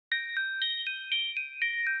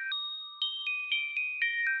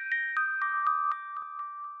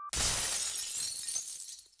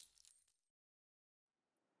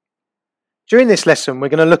During this lesson, we're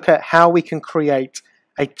going to look at how we can create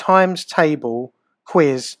a times table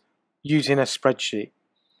quiz using a spreadsheet.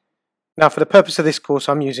 Now, for the purpose of this course,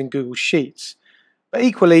 I'm using Google Sheets, but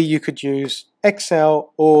equally you could use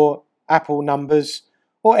Excel or Apple Numbers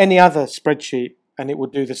or any other spreadsheet and it will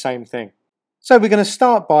do the same thing. So we're going to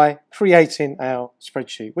start by creating our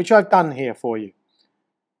spreadsheet, which I've done here for you.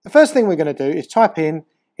 The first thing we're going to do is type in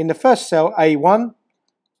the first cell A1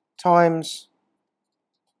 times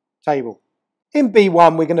table. In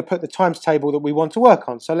B1 we're going to put the times table that we want to work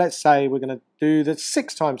on. So let's say we're going to do the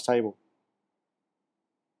 6 times table.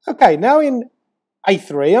 Okay, now in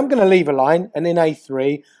A3 I'm going to leave a line, and in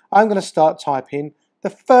A3 I'm going to start typing the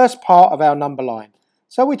first part of our number line,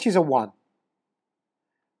 so which is a 1.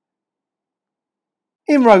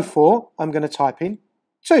 In row 4 I'm going to type in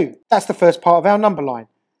 2. That's the first part of our number line.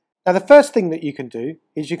 Now the first thing that you can do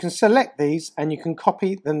is you can select these and you can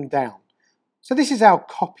copy them down. So this is our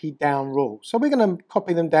copy down rule. So we're going to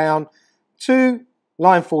copy them down to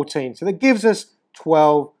line 14. So that gives us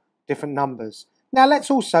 12 different numbers. Now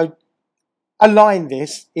let's also align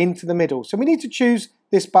this into the middle. So we need to choose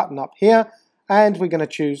this button up here, and we're going to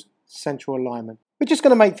choose central alignment. We're just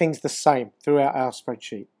going to make things the same throughout our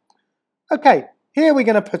spreadsheet. Okay, here we're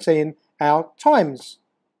going to put in our times.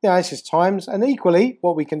 Now this is times, and equally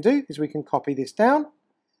what we can do is we can copy this down,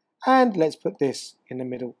 and let's put this in the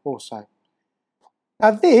middle also. Now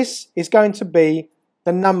this is going to be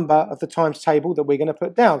the number of the times table that we're going to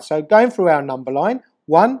put down. So going through our number line,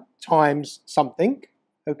 1 times something,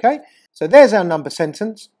 okay? So there's our number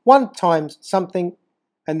sentence, 1 times something,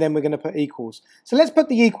 and then we're going to put equals. So let's put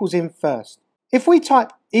the equals in first. If we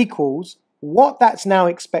type equals, what that's now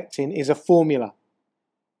expecting is a formula.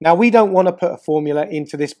 Now we don't want to put a formula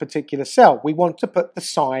into this particular cell. We want to put the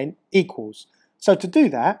sign equals. So to do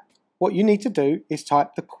that, what you need to do is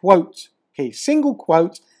type the quote key, single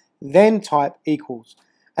quote, then type equals.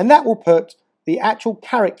 And that will put the actual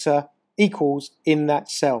character equals in that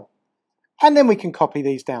cell. And then we can copy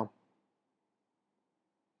these down.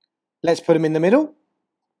 Let's put them in the middle.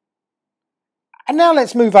 And now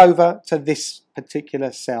let's move over to this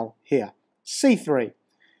particular cell here, C3.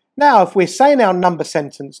 Now, if we're saying our number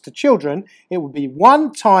sentence to children, it would be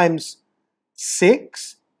 1 times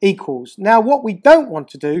 6 equals. Now, what we don't want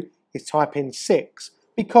to do is type in 6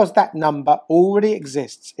 because that number already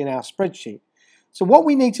exists in our spreadsheet. So what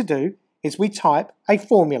we need to do is we type a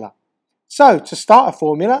formula. So to start a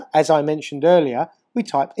formula, as I mentioned earlier, we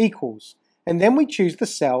type equals, and then we choose the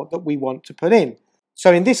cell that we want to put in.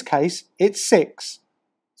 So in this case, it's 6.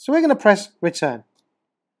 So we're going to press return.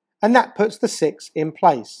 And that puts the 6 in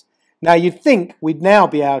place. Now you'd think we'd now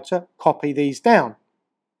be able to copy these down.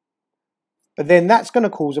 But then that's going to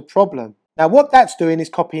cause a problem. Now what that's doing is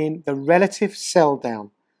copying the relative cell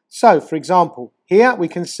down. So for example, here we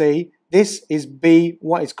can see this is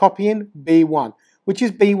B1, it's copying B1, which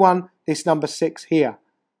is B1, this number 6 here.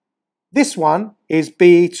 This one is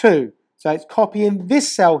B2, so it's copying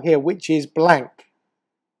this cell here, which is blank.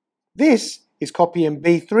 This is copying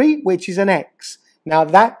B3, which is an X. Now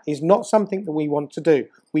that is not something that we want to do.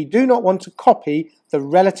 We do not want to copy the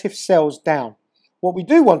relative cells down. What we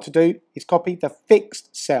do want to do is copy the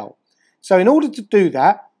fixed cell. So in order to do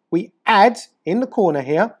that, we add, in the corner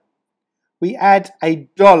here, we add a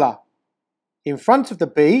 $. In front of the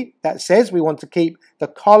B, that says we want to keep the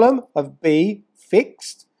column of B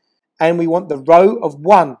fixed, and we want the row of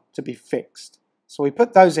 1 to be fixed. So we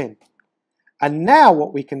put those in. And now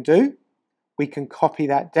what we can do, we can copy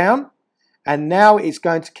that down, and now it's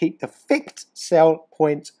going to keep the fixed cell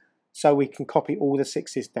point so we can copy all the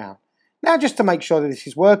 6s down. Now just to make sure that this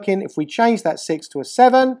is working, if we change that 6 to a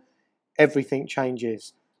 7, everything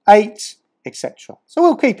changes. 8, etc. So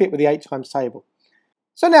we'll keep it with the 8 times table.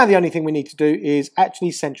 So now the only thing we need to do is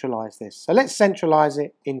actually centralize this. So let's centralize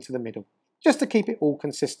it into the middle, just to keep it all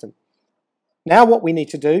consistent. Now what we need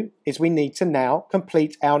to do is we need to now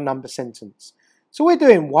complete our number sentence. So we're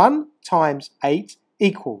doing 1 times 8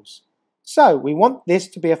 equals. So we want this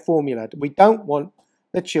to be a formula. We don't want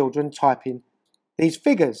the children typing these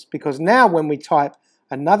figures, because now when we type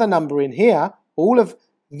another number in here, all of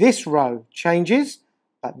this row changes,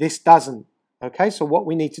 but this doesn't. Okay, so what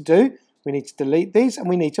we need to do, we need to delete these and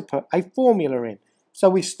we need to put a formula in. So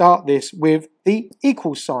we start this with the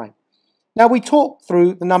equal sign. Now we talk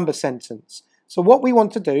through the number sentence. So what we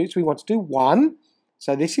want to do is we want to do 1.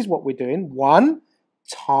 So this is what we're doing. 1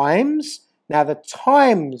 times. Now the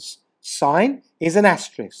times sign is an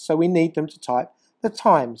asterisk. So we need them to type the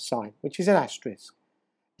times sign, which is an asterisk.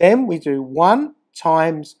 Then we do 1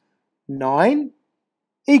 times 9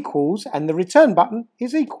 equals, and the return button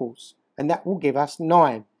is equals, and that will give us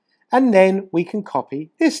 9. And then we can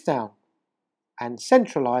copy this down. and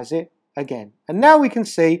centralize it again. And now we can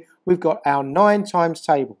see we've got our 9 times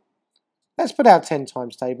table. Let's put our 10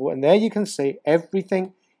 times table, and there you can see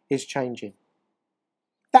everything is changing.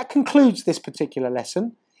 That concludes this particular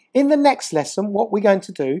lesson. In the next lesson, what we're going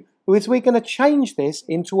to do is we're going to change this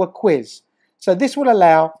into a quiz. So this will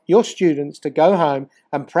allow your students to go home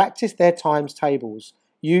and practice their times tables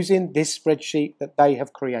using this spreadsheet that they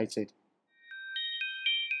have created.